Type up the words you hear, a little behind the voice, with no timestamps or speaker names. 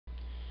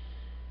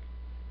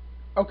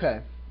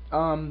Okay.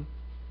 Um,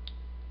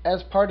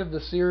 as part of the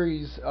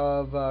series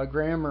of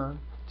grammar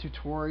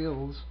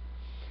tutorials,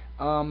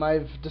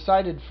 I've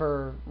decided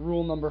for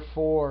rule number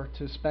 4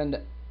 to spend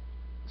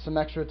some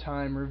extra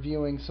time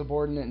reviewing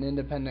subordinate and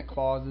independent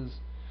clauses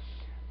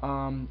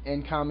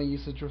and comma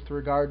usage with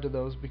regard to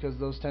those, because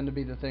those tend to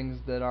be the things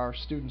that our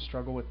students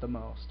struggle with the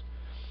most.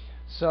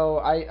 So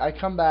I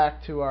come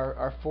back to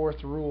our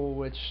fourth rule,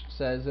 which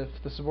says if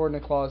the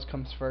subordinate clause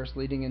comes first,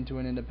 leading into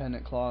an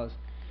independent clause,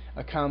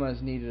 a comma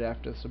is needed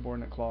after the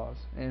subordinate clause.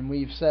 And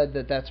we've said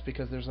that that's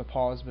because there's a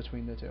pause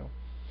between the two.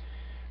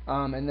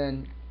 And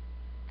then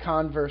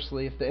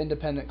conversely, if the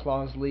independent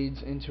clause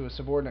leads into a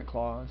subordinate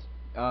clause,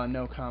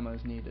 no comma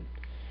is needed.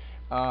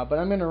 But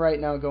I'm going to right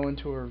now go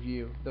into a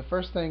review. The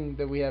first thing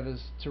that we have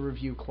is to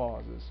review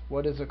clauses.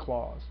 What is a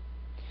clause?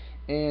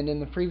 And in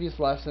the previous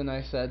lesson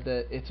I said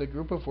that it's a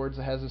group of words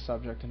that has a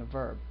subject and a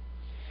verb.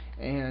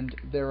 And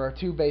there are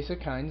two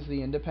basic kinds,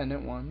 the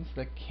independent ones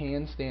that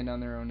can stand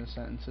on their own as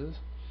sentences,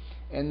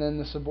 and then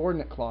the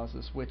subordinate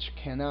clauses, which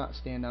cannot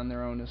stand on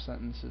their own as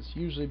sentences,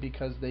 usually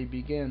because they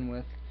begin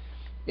with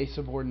a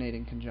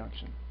subordinating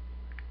conjunction.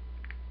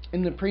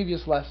 In the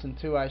previous lesson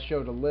too, I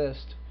showed a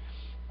list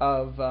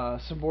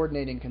of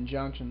subordinating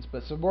conjunctions,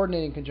 but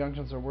subordinating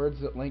conjunctions are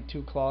words that link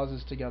two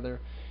clauses together,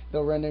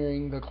 though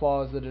rendering the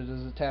clause that it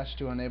is attached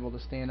to unable to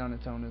stand on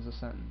its own as a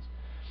sentence.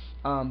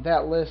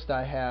 That list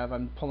I have,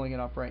 I'm pulling it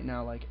up right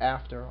now, like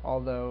after,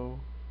 although,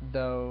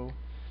 though,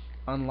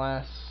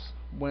 unless,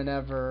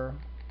 whenever,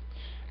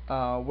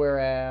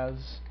 whereas,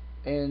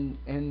 and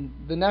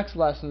the next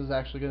lesson is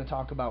actually going to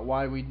talk about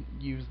why we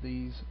use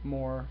these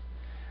more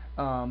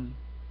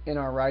in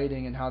our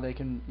writing and how they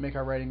can make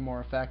our writing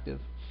more effective.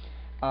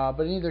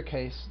 But in either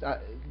case,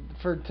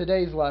 for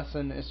today's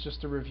lesson, it's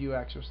just a review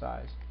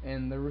exercise.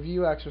 And the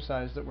review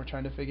exercise that we're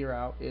trying to figure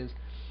out is,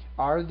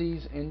 are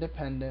these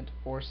independent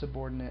or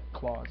subordinate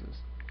clauses?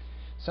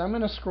 So I'm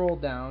going to scroll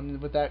down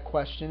with that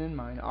question in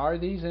mind. Are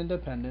these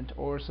independent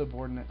or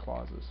subordinate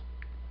clauses?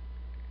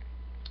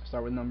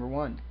 Start with number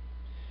 1.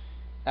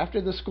 After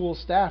the school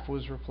staff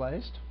was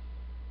replaced,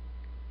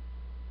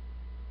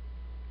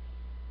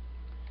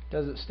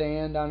 does it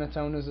stand on its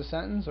own as a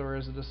sentence, or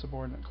is it a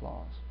subordinate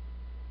clause?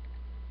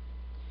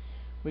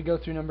 We go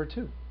through number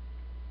 2.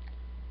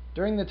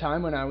 During the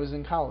time when I was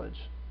in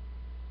college.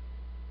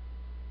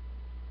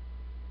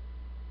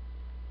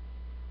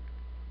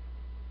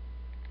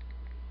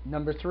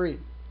 Number 3.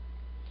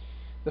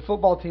 The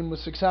football team was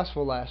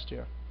successful last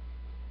year.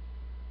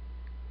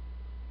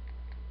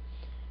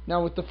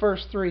 Now with the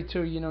first 3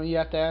 too, you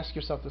have to ask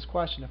yourself this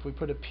question. If we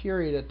put a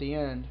period at the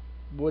end,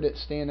 would it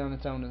stand on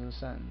its own as a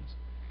sentence?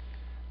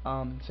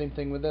 Same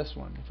thing with this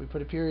one. If we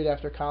put a period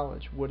after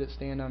college, would it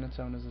stand on its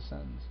own as a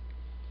sentence?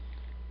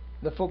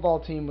 The football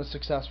team was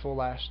successful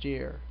last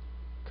year.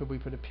 Could we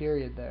put a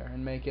period there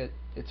and make it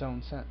its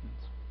own sentence?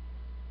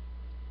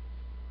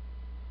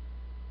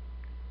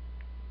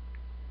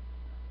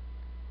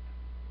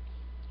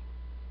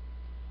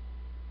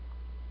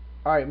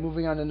 Alright,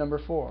 moving on to number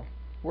 4.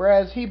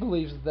 Whereas he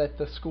believes that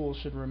the school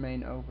should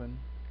remain open.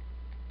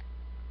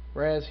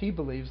 Whereas he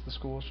believes the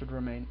school should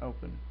remain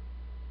open.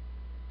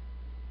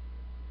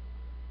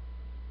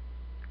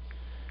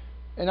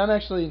 And I'm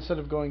actually, instead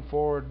of going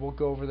forward, we'll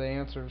go over the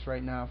answers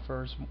right now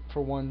first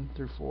for 1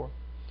 through 4.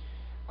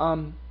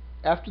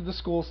 After the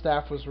school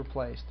staff was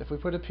replaced, if we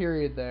put a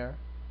period there,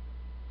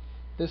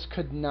 this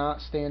could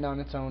not stand on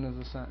its own as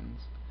a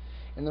sentence.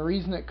 And the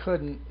reason it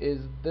couldn't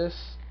is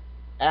this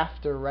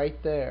after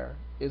right there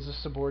is a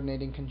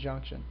subordinating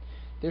conjunction.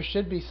 There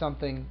should be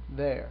something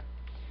there.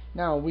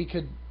 Now we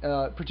could,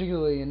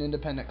 particularly an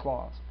independent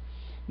clause.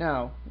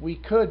 Now we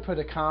could put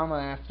a comma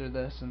after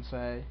this and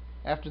say,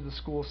 after the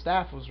school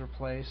staff was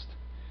replaced,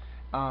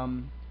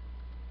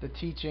 the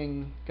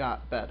teaching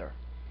got better.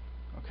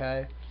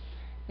 Okay?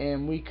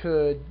 And we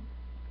could,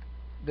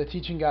 the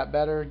teaching got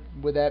better,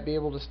 would that be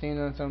able to stand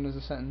on its own as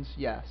a sentence?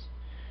 Yes.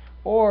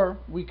 Or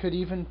we could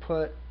even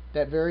put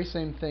that very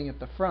same thing at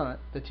the front,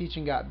 the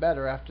teaching got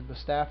better after the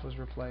staff was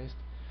replaced,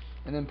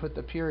 and then put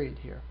the period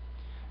here.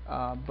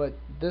 But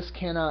this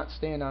cannot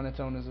stand on its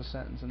own as a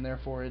sentence, and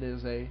therefore it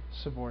is a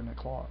subordinate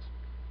clause.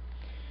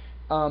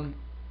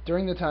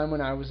 During the time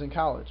when I was in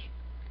college.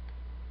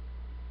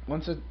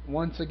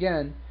 Once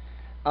again,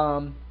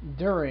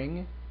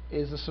 during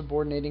is a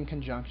subordinating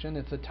conjunction.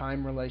 It's a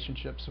time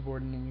relationship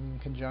subordinating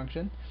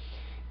conjunction.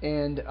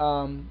 And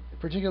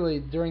particularly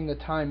during the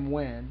time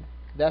when,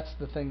 that's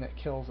the thing that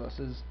kills us,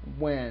 is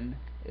when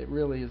it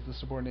really is the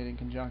subordinating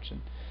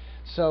conjunction.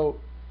 So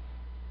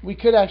we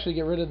could actually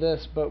get rid of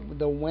this, but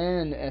the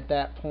when at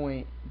that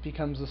point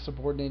becomes a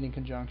subordinating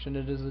conjunction.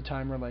 It is a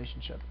time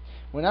relationship.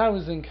 When I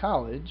was in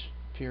college,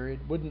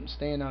 period, wouldn't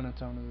stand on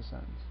its own as a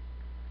sentence.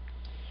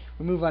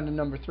 We move on to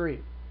number 3.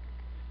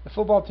 The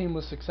football team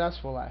was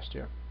successful last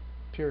year,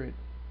 period.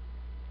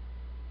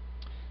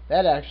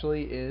 That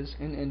actually is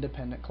an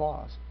independent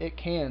clause. It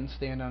can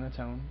stand on its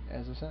own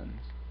as a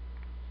sentence.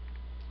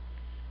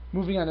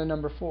 Moving on to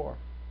number 4.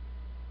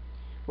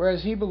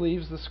 Whereas he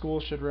believes the school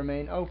should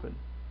remain open.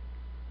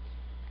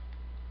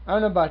 I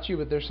don't know about you,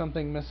 but there's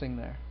something missing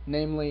there,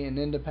 namely an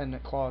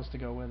independent clause to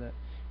go with it.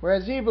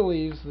 Whereas he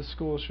believes the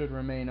school should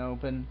remain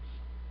open,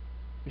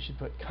 we should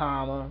put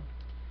comma.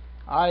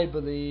 I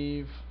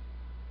believe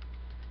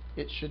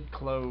it should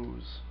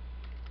close.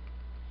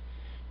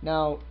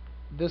 Now,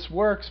 this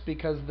works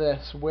because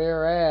this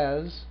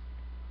whereas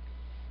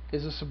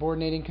is a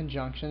subordinating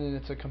conjunction and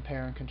it's a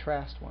compare and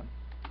contrast one.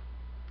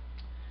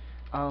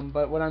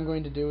 But what I'm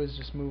going to do is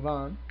just move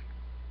on.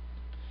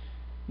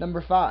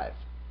 Number 5.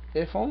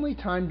 If only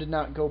time did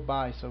not go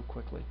by so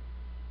quickly.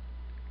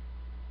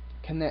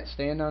 Can that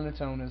stand on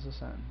its own as a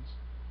sentence?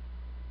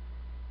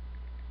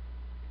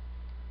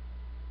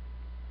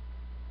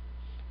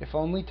 If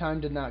only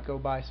time did not go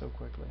by so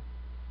quickly.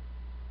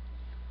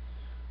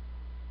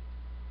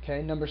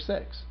 Okay, number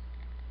 6.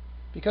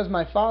 Because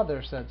my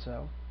father said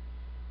so.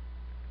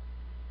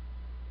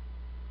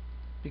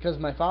 Because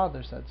my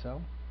father said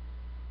so.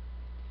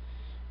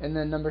 And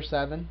then number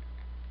 7.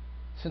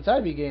 Since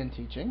I began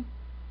teaching.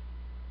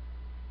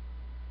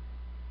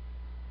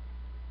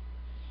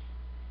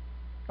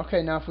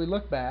 Okay, now if we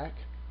look back,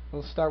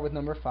 we'll start with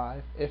number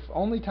 5. If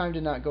only time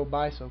did not go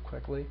by so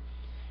quickly,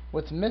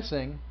 what's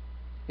missing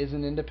is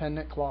an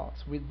independent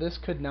clause. This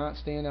could not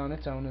stand on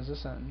its own as a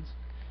sentence,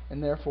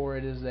 and therefore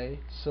it is a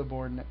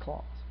subordinate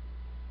clause.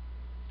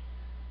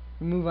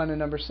 We move on to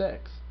number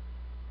 6.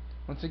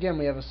 Once again,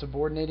 we have a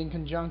subordinating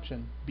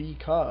conjunction,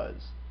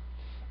 because.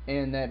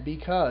 And that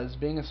because,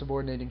 being a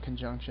subordinating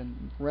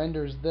conjunction,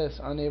 renders this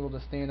unable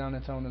to stand on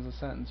its own as a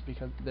sentence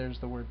because there's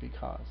the word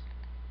because.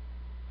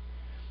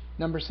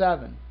 Number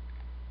 7.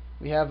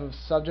 We have a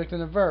subject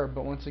and a verb,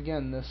 but once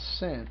again, this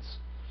since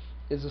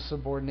is a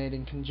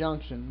subordinating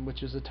conjunction,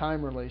 which is a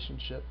time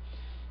relationship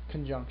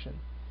conjunction.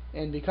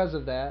 And because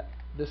of that,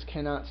 this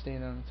cannot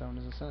stand on its own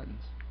as a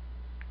sentence.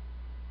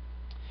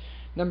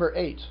 Number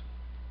 8.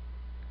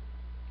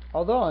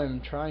 Although I'm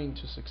trying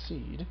to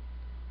succeed,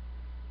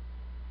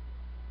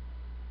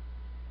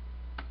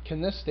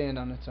 can this stand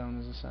on its own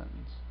as a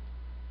sentence?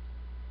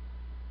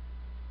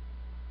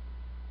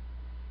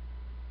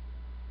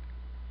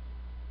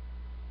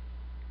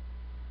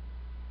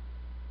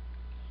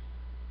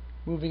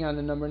 Moving on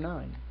to number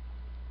 9.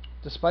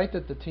 Despite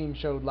that the team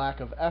showed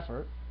lack of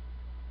effort,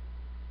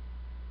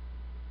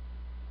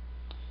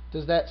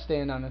 does that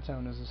stand on its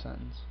own as a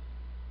sentence?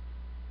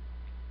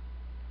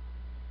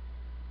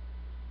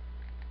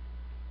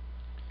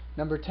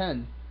 Number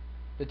 10.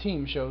 The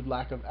team showed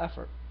lack of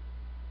effort.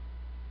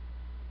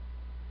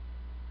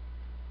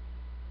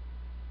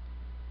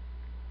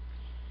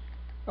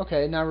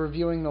 Okay, now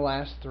reviewing the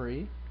last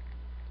 3.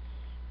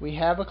 We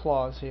have a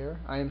clause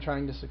here, I am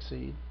trying to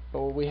succeed,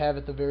 but what we have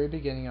at the very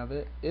beginning of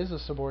it is a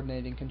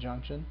subordinating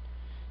conjunction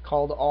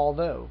called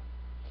although.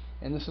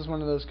 And this is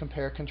one of those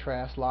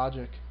compare-contrast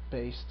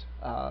logic-based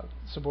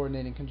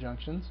subordinating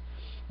conjunctions.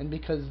 And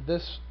because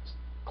this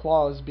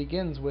clause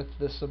begins with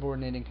this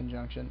subordinating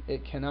conjunction,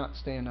 it cannot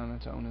stand on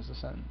its own as a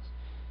sentence.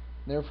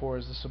 Therefore,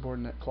 is a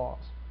subordinate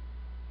clause.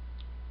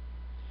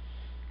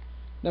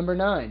 Number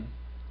 9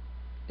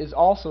 is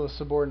also a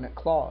subordinate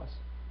clause.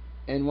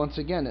 And once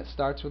again, it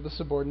starts with a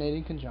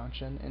subordinating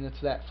conjunction, and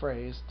it's that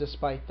phrase,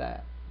 despite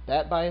that.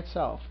 That by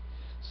itself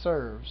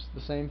serves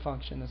the same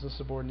function as a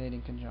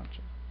subordinating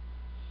conjunction.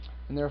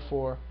 And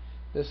therefore,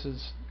 this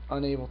is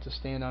unable to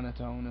stand on its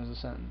own as a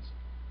sentence.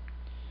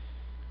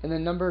 And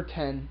then number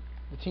 10,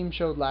 the team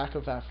showed lack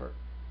of effort.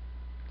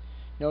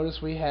 Notice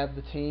we have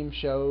the team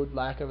showed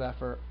lack of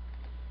effort,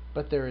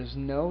 but there is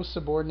no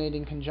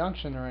subordinating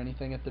conjunction or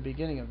anything at the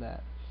beginning of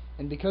that.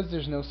 And because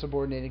there's no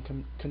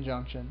subordinating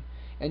conjunction,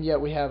 and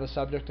yet we have a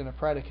subject and a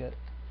predicate,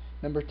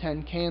 number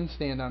 10 can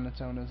stand on its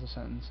own as a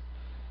sentence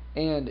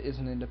and is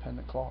an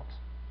independent clause.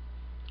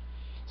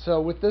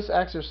 So with this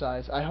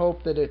exercise, I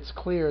hope that it's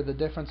clear the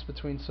difference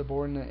between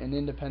subordinate and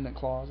independent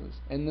clauses.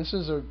 And this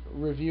is a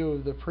review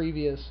of the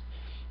previous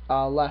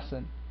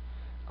lesson.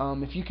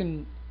 If you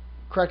can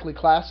correctly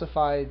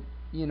classify,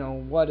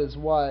 what is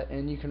what,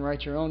 and you can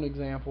write your own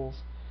examples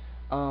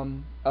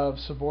of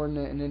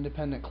subordinate and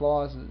independent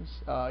clauses,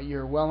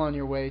 you're well on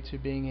your way to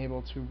being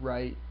able to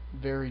write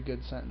very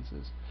good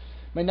sentences.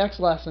 My next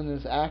lesson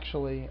is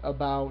actually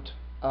about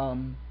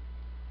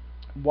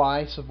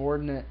why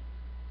subordinate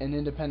and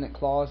independent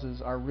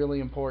clauses are really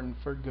important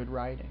for good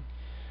writing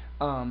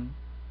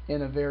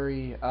in a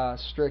very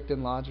strict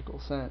and logical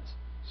sense.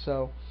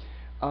 So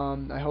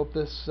I hope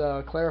this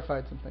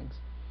clarified some things.